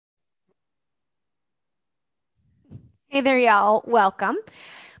Hey there, y'all. Welcome.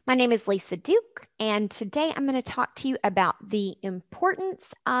 My name is Lisa Duke, and today I'm going to talk to you about the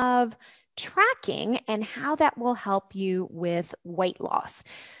importance of tracking and how that will help you with weight loss.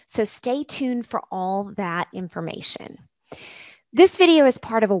 So stay tuned for all that information. This video is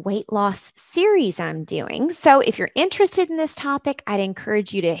part of a weight loss series I'm doing. So if you're interested in this topic, I'd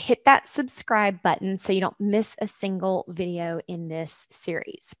encourage you to hit that subscribe button so you don't miss a single video in this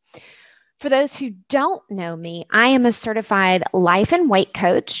series. For those who don't know me, I am a certified life and weight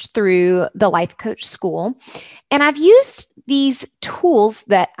coach through the Life Coach School. And I've used these tools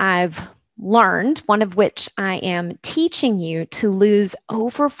that I've learned, one of which I am teaching you to lose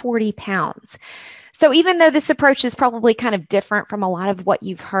over 40 pounds. So, even though this approach is probably kind of different from a lot of what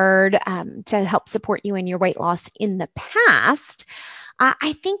you've heard to help support you in your weight loss in the past,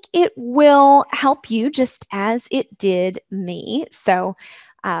 I think it will help you just as it did me. So,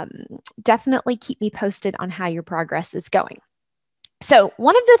 um, definitely keep me posted on how your progress is going. So,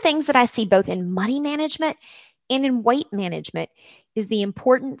 one of the things that I see both in money management and in weight management is the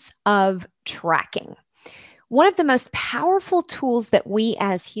importance of tracking. One of the most powerful tools that we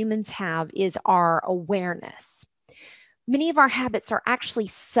as humans have is our awareness. Many of our habits are actually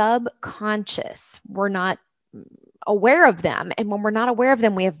subconscious. We're not aware of them. And when we're not aware of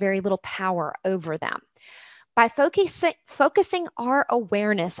them, we have very little power over them. By focusing our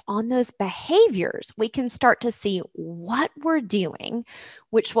awareness on those behaviors, we can start to see what we're doing,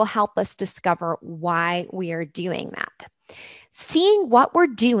 which will help us discover why we are doing that. Seeing what we're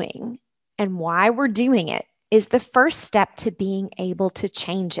doing and why we're doing it is the first step to being able to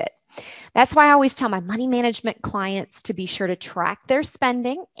change it. That's why I always tell my money management clients to be sure to track their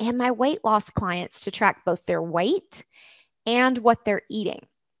spending, and my weight loss clients to track both their weight and what they're eating.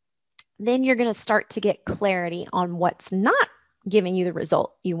 Then you're going to start to get clarity on what's not giving you the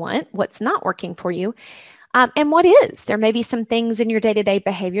result you want, what's not working for you, and what is. There may be some things in your day-to-day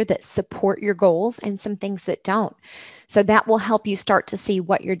behavior that support your goals and some things that don't. So that will help you start to see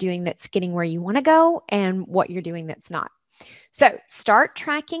what you're doing that's getting where you want to go and what you're doing that's not. So start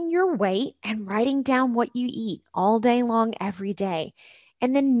tracking your weight and writing down what you eat all day long, every day.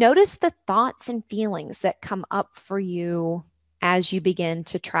 And then notice the thoughts and feelings that come up for you as you begin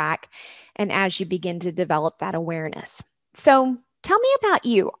to track and as you begin to develop that awareness. So, tell me about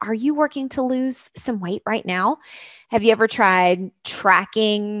you. Are you working to lose some weight right now? Have you ever tried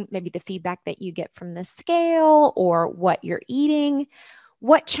tracking maybe the feedback that you get from the scale or what you're eating?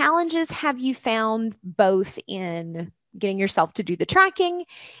 What challenges have you found both in getting yourself to do the tracking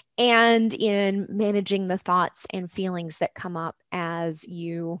and in managing the thoughts and feelings that come up as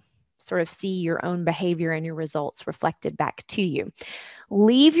you sort of see your own behavior and your results reflected back to you?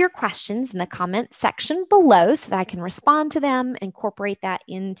 Leave your questions in the comment section below so that I can respond to them, incorporate that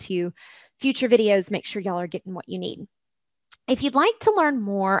into future videos, make sure y'all are getting what you need. If you'd like to learn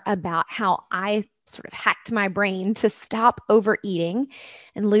more about how I sort of hacked my brain to stop overeating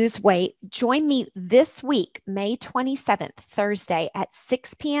and lose weight, join me this week, May 27th, Thursday at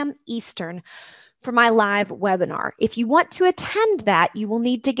 6 p.m. Eastern for my live webinar. If you want to attend that, you will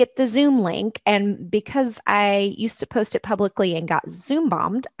need to get the Zoom link. And because I used to post it publicly and got Zoom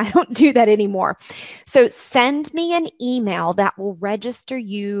bombed, I don't do that anymore. So send me an email that will register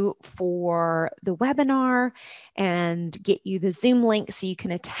you for the webinar and get you the Zoom link so you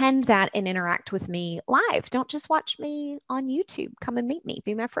can attend that and interact with me live. Don't just watch me on YouTube. Come and meet me.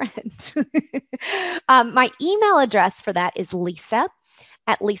 Be my friend. My email address for that is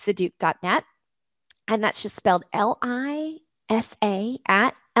lisa@lisaduke.net. And that's just spelled Lisa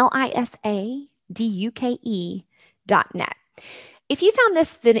at lisaduke.net. If you found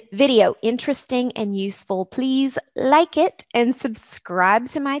this video interesting and useful, please like it and subscribe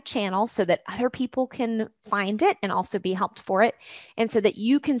to my channel so that other people can find it and also be helped for it, and so that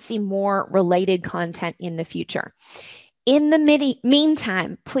you can see more related content in the future. In the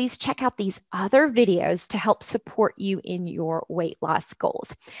meantime, please check out these other videos to help support you in your weight loss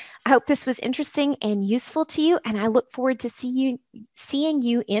goals. I hope this was interesting and useful to you, and I look forward to seeing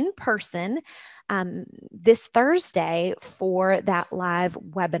you in person this Thursday for that live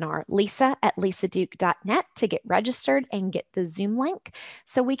webinar. Lisa@lisaduke.net to get registered and get the Zoom link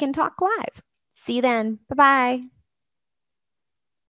so we can talk live. See you then. Bye-bye.